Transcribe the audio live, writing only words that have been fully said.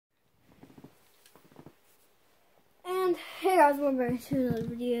guys, welcome back to another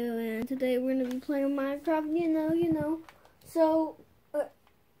video, and today we're gonna be playing Minecraft. You know. So,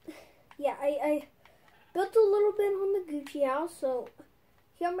 yeah, I built a little bit on the Gucci house. So,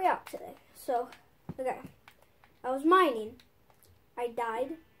 hear me out today. So, okay, I was mining. I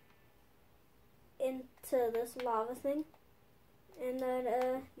died into this lava thing, and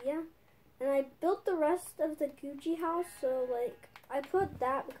then yeah, and I built the rest of the Gucci house. So, like, I put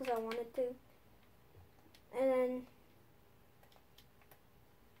that because I wanted to, and then.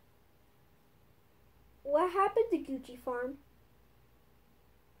 What happened to Gucci Farm?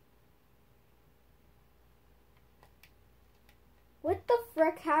 What the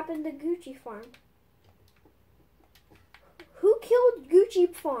frick happened to Gucci Farm? Who killed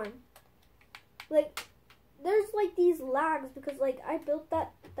Gucci Farm? Like, there's like these lags because like I built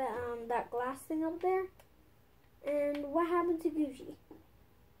that glass thing up there, and what happened to Gucci?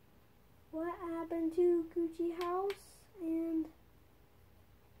 What happened to Gucci house? And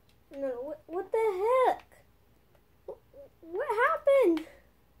no, what the heck? What happened?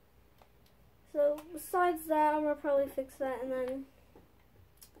 So, besides that, I'm gonna probably fix that, and then,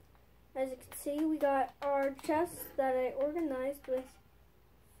 as you can see, we got our chests that I organized with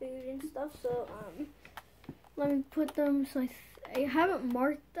food and stuff, so, let me put them, so I haven't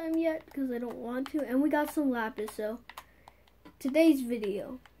marked them yet, because I don't want to, and we got some lapis, so, today's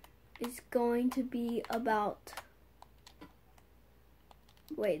video is going to be about...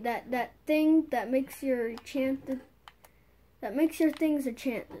 Wait, that thing that makes your things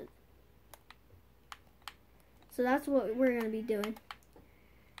enchanted. So that's what we're gonna be doing.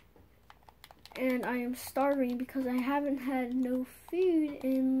 And I am starving because I haven't had no food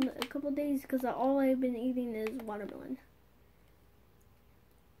in a couple days because all I've been eating is watermelon.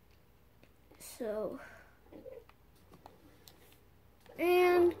 So,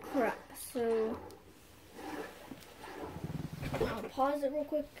 and crap. So I'll pause it real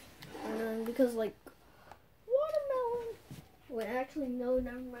quick, and then because like watermelon. Wait, actually no,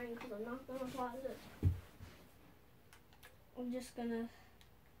 never mind, because I'm not gonna pause it. I'm just gonna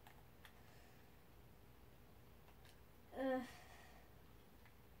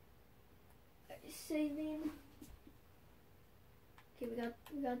saving. Okay,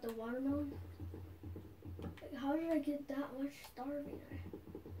 we got the watermelon. Like, how did I get that much starving?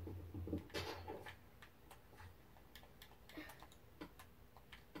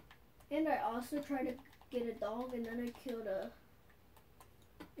 And I also tried to get a dog, and then I killed a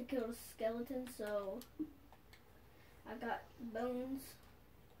skeleton, so I got bones.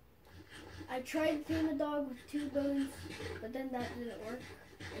 I tried to tame a dog with 2 bones, but then that didn't work,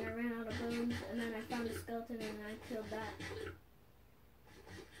 and I ran out of bones, and then I found a skeleton and I killed that.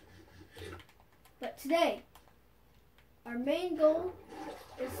 But today, our main goal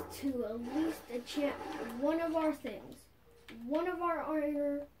is to at least enchant one of our things, one of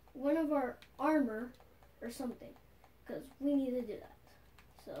our armor or something, because we need to do that.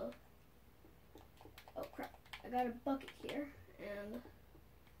 So, oh crap, I got a bucket here, and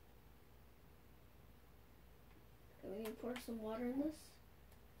we need to pour some water in this,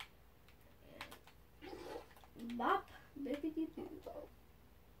 and bop, bippity doo.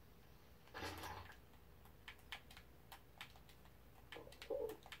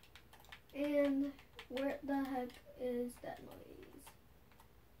 And where the heck is that noise?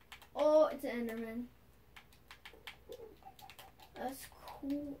 Oh, it's an Enderman. That's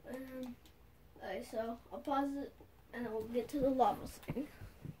cool. Alright, so I'll pause it and I'll get to the lava thing.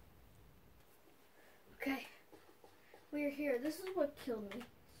 Okay, we're here. This is what killed me.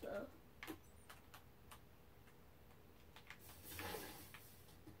 So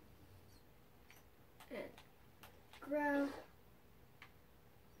and grab.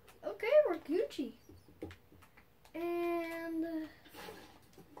 Okay, we're Gucci. And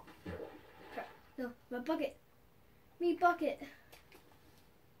crap. No, my bucket. Me bucket.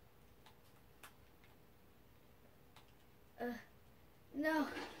 No.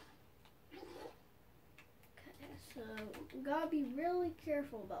 Okay, so we gotta be really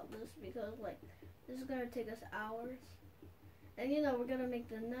careful about this because like this is gonna take us hours. And you know we're gonna make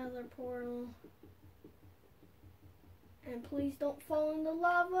the nether portal. And please don't fall in the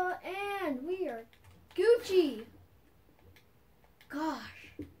lava. And we are Gucci.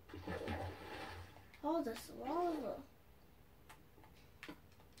 Gosh. All this lava.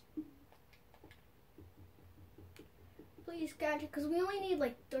 Please catch it, because we only need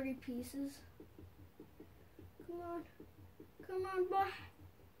like 30 pieces. Come on. Come on, boy.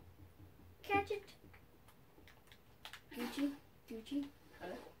 Catch it. Gucci. Gucci.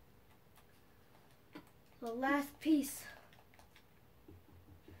 The last piece.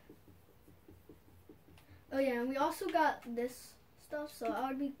 Oh yeah, and we also got this stuff, so I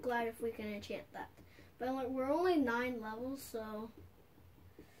would be glad if we can enchant that. But like, we're only 9 levels, so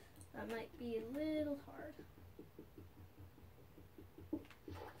that might be a little hard.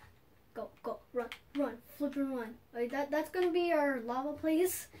 Go, go, run, run, flip and run. Like that's gonna be our lava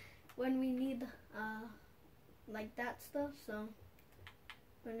place when we need like that stuff. So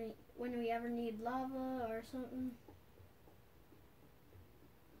when we ever need lava or something.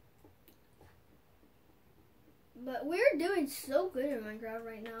 But we're doing so good in Minecraft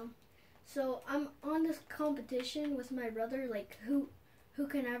right now. So I'm on this competition with my brother, like who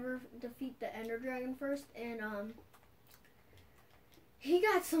can ever defeat the Ender Dragon first, and he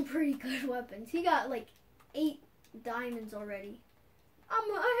got some pretty good weapons. He got like 8 diamonds already.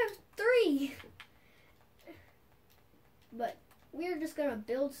 I have 3. But we're just gonna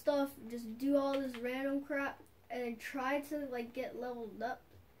build stuff, just do all this random crap, and then try to like get leveled up,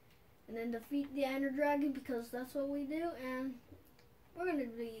 and then defeat the Ender Dragon, because that's what we do. And we're gonna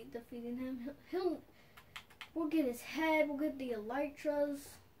be defeating him. We'll get his head. We'll get the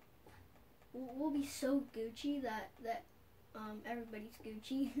elytras. We'll be so Gucci that everybody's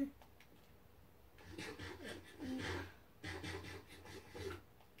Gucci.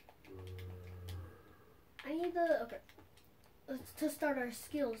 I need the okay. Let's to start our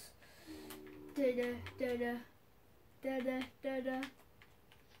skills. Da da da da da da da da.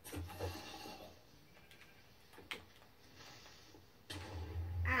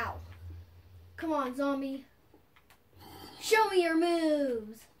 Ow! Come on, zombie. Show me your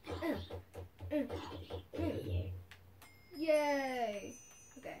moves. Yay!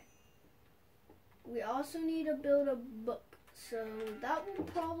 Okay. We also need to build a book, so that will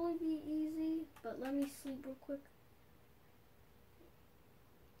probably be easy. But let me sleep real quick.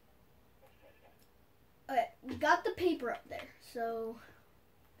 Okay, we got the paper up there. So,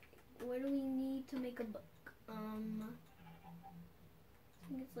 what do we need to make a book? I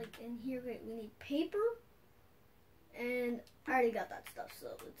think it's like in here. Wait, we need paper, and I already got that stuff. So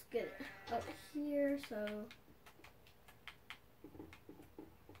let's get it up here. So,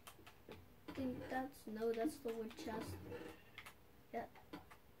 I think that's the wood chest. Yep,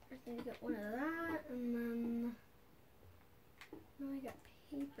 I think I got one of that, and then now I got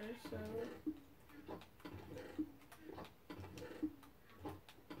paper. So.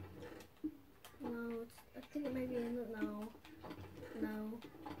 No, I think it might be in the,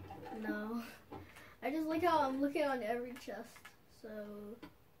 no. I just like how I'm looking on every chest, so.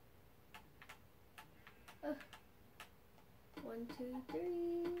 1, 2, 3,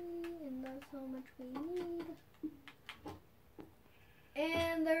 and that's how much we need.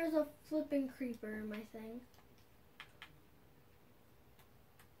 And there's a flipping creeper in my thing.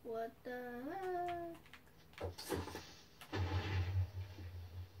 What the heck?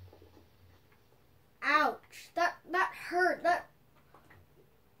 Ouch! That hurt.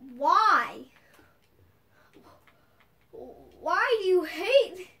 Why? Why do you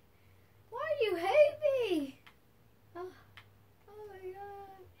hate? Why do you hate me? Oh my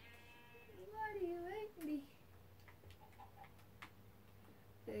God! Why do you hate me?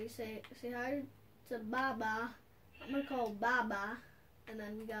 Okay, say hi to Baba. I'm gonna call Baba, and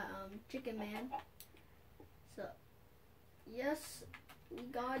then we got Chicken Man. So yes, we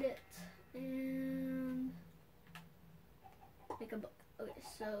got it. And make a book. Okay,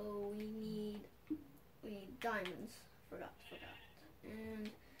 so we need diamonds. Forgot. And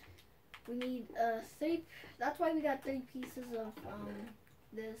we need 3. That's why we got 3 pieces of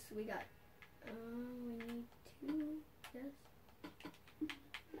this. We got we need 2. Yes.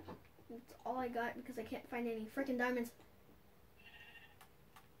 That's all I got because I can't find any freaking diamonds.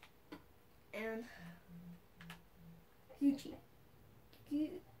 And Gucci.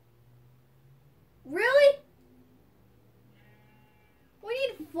 Really? We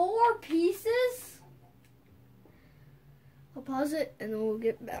need 4 pieces? I'll pause it and then we'll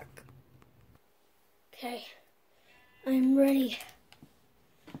get back. Okay, I'm ready.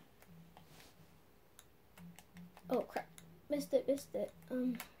 Oh crap, missed it. This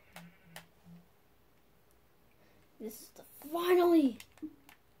is the finally.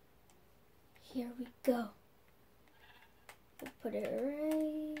 Here we go. We'll put it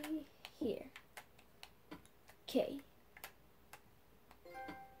right here. Okay.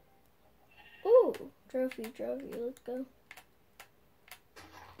 Ooh, trophy, let's go.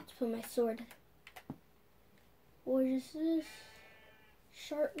 Let's put my sword. What is this?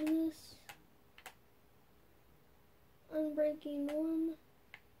 Sharpness. Unbreaking 1.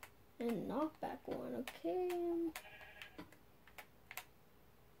 And knockback 1, okay.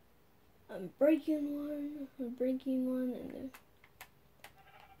 Unbreaking 1, and then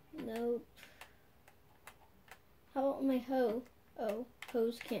nope. How about my hoe? Oh,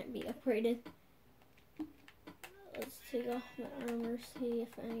 hoes can't be upgraded. Let's take off my armor, see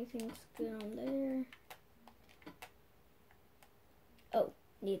if anything's good on there. Oh,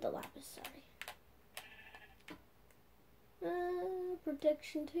 need the lapis, sorry.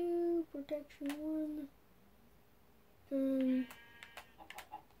 Protection 2, protection 1.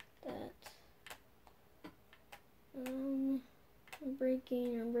 That. I'm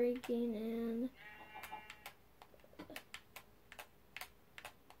breaking, and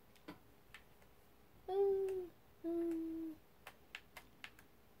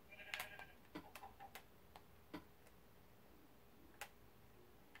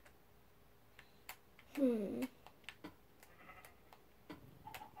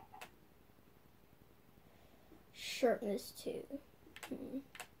Sharpness 2.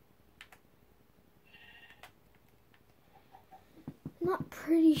 Not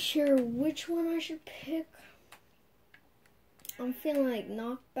pretty sure which one I should pick. I'm feeling like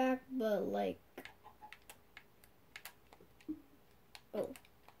knockback, but like, oh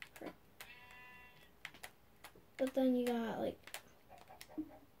crap. But then you got like,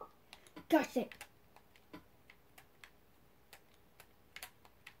 gosh dang.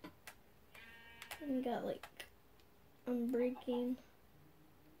 And you got like, I'm breaking.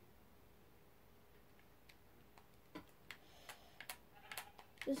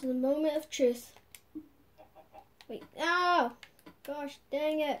 This is the moment of truth. Wait, no! Gosh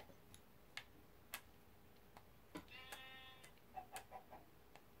dang it.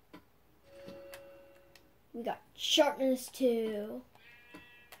 We got sharpness 2.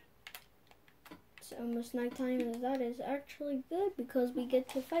 It's almost nighttime, and that is actually good because we get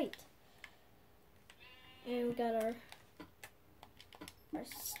to fight. And we got our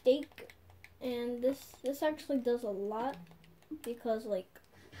steak, and this actually does a lot because like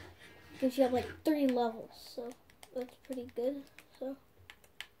gives you have like 3 levels, so that's pretty good. So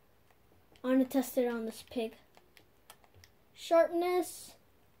I'm gonna test it on this pig. Sharpness.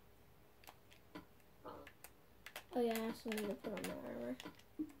 Oh yeah, I also need to put on my armor.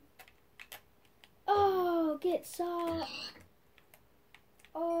 Oh, get saw.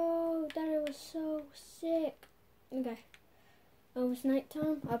 Oh, that was so sick. Okay. Oh, it's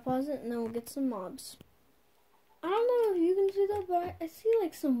nighttime. I'll pause it and then we'll get some mobs. I don't know if you can see that, but I see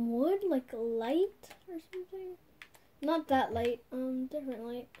like some wood, like light or something. Not that light, different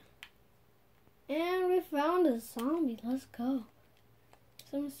light. And we found a zombie. Let's go.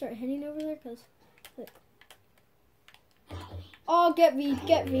 So I'm gonna start heading over there because, like, oh, get me.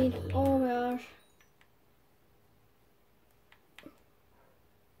 Oh my gosh.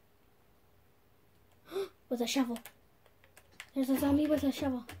 With a shovel. There's a zombie with a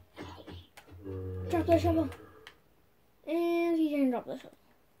shovel. Drop the shovel. And he didn't drop the shovel.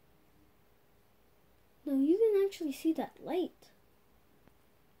 No, you can actually see that light.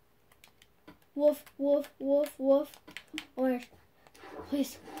 Wolf, wolf, wolf, wolf. Oh my gosh.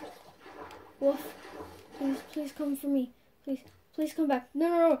 Please. Wolf. Please come for me. Please come back.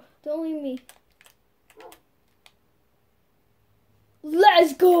 No. Don't leave me.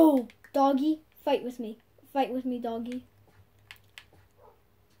 Let's go! Doggy, fight with me. Fight with me, doggy.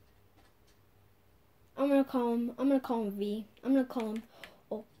 I'm gonna call him V. I'm gonna call him,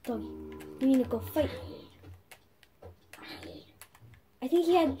 oh, doggy. We need to go fight. I think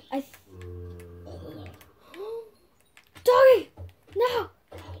he had, doggy! No!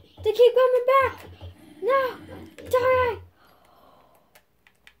 They keep coming back! No! Doggy!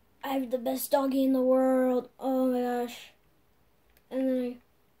 I have the best doggy in the world. Oh my gosh. And then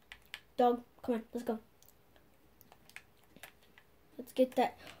dog, come on, let's go. Let's get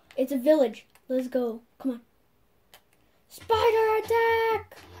that. It's a village. Let's go. Come on. Spider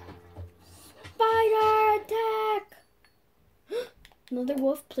attack! Spider attack! Another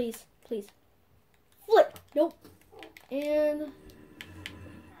wolf, please. Flip! Nope. And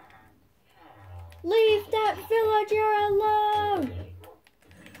leave that villager alone!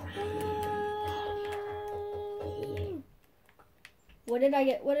 What did I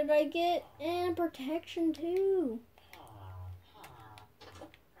get? And protection 2.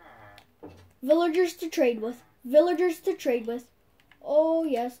 Villagers to trade with. Oh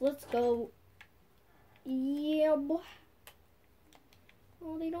yes, let's go. Yeah, boy.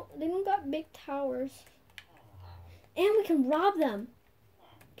 Oh, they don't got big towers. And we can rob them.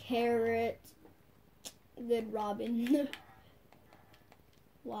 Carrot. Good robbing.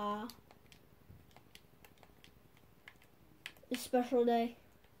 Wow. A special day.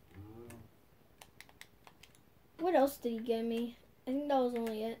 What else did he give me? I think that was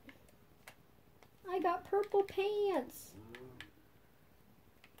only it. I got purple pants.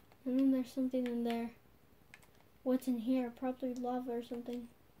 And then there's something in there. What's in here? Probably lava or something.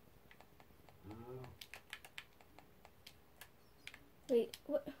 Wait,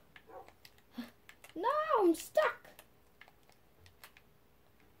 what? No, I'm stuck.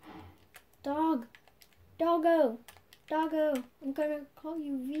 Dog. Doggo. Doggo. I'm gonna call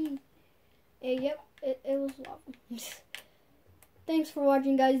you V. Yep, it was lava. Thanks for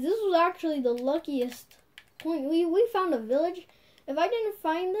watching, guys. This was actually the luckiest point. We found a village. If I didn't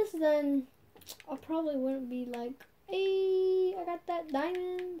find this, then I probably wouldn't be like, hey, I got that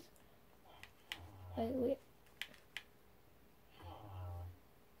diamonds. Wait.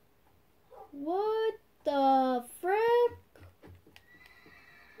 What the frick?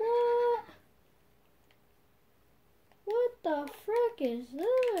 What the frick is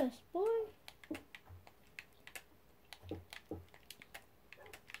this, boy?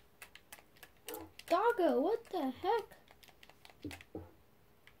 Doggo, what the heck?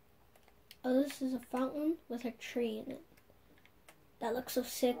 Oh, this is a fountain with a tree in it. That looks so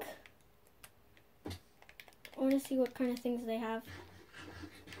sick. I want to see what kind of things they have.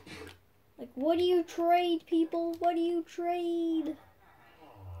 Like, what do you trade, people? What do you trade?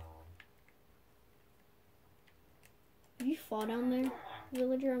 If you fall down there,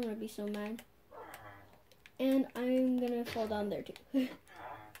 villager, I'm gonna be so mad. And I'm gonna fall down there too.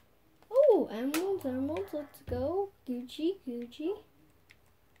 Oh, emeralds, let's go. Gucci.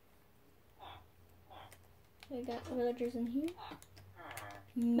 I got villagers in here.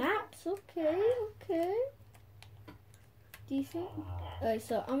 Maps, okay. Decent. Alright,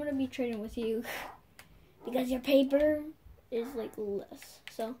 so I'm gonna be trading with you because your paper is like less.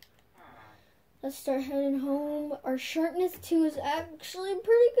 So let's start heading home. Our sharpness 2 is actually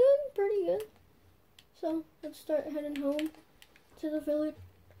pretty good. So let's start heading home to the village,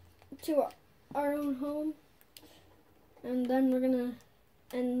 to our own home, and then we're gonna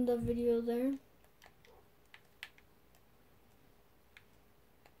end the video there.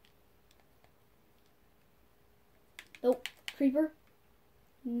 Nope, creeper.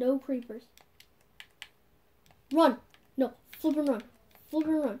 No creepers. Run! No, flip and run.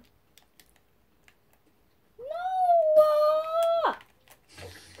 No!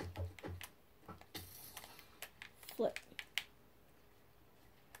 Flip.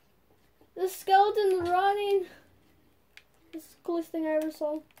 The skeleton's running. This is the coolest thing I ever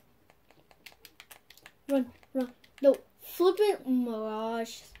saw. Run. No, flip it. Oh my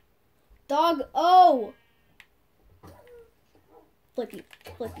gosh. Dog. Oh! Flip you.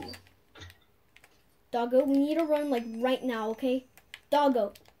 Doggo, we need to run like right now, okay?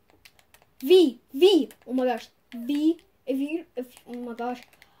 Doggo. V. Oh my gosh. V. Oh my gosh.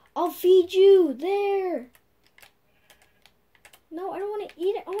 I'll feed you. There. No, I don't want to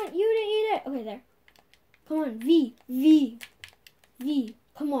eat it. I want you to eat it. Okay, there. Come on, V.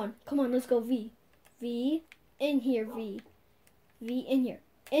 Come on, let's go, V. V. In here, V. V in here.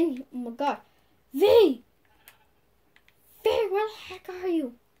 Oh my god. V! Where the heck are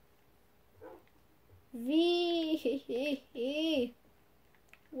you? V.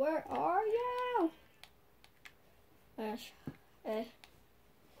 Where are you? Gosh.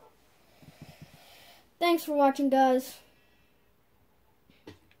 Thanks for watching, guys.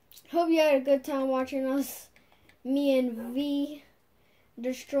 Hope you had a good time watching us, me and V,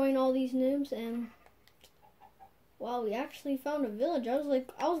 destroying all these noobs. And wow, we actually found a village. I was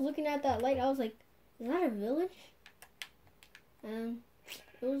looking at that light. I was like, is that a village? And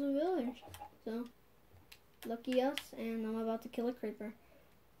it was a village. So lucky us. And I'm about to kill a creeper.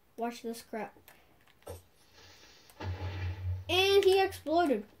 Watch this crap. And he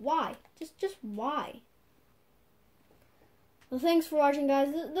exploded. Why? Just why? Well, thanks for watching,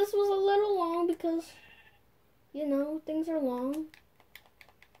 guys. This was a little long because, you know, things are long.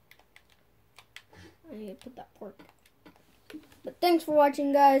 I need to put that pork. But thanks for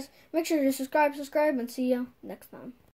watching, guys. Make sure to subscribe, and see you next time.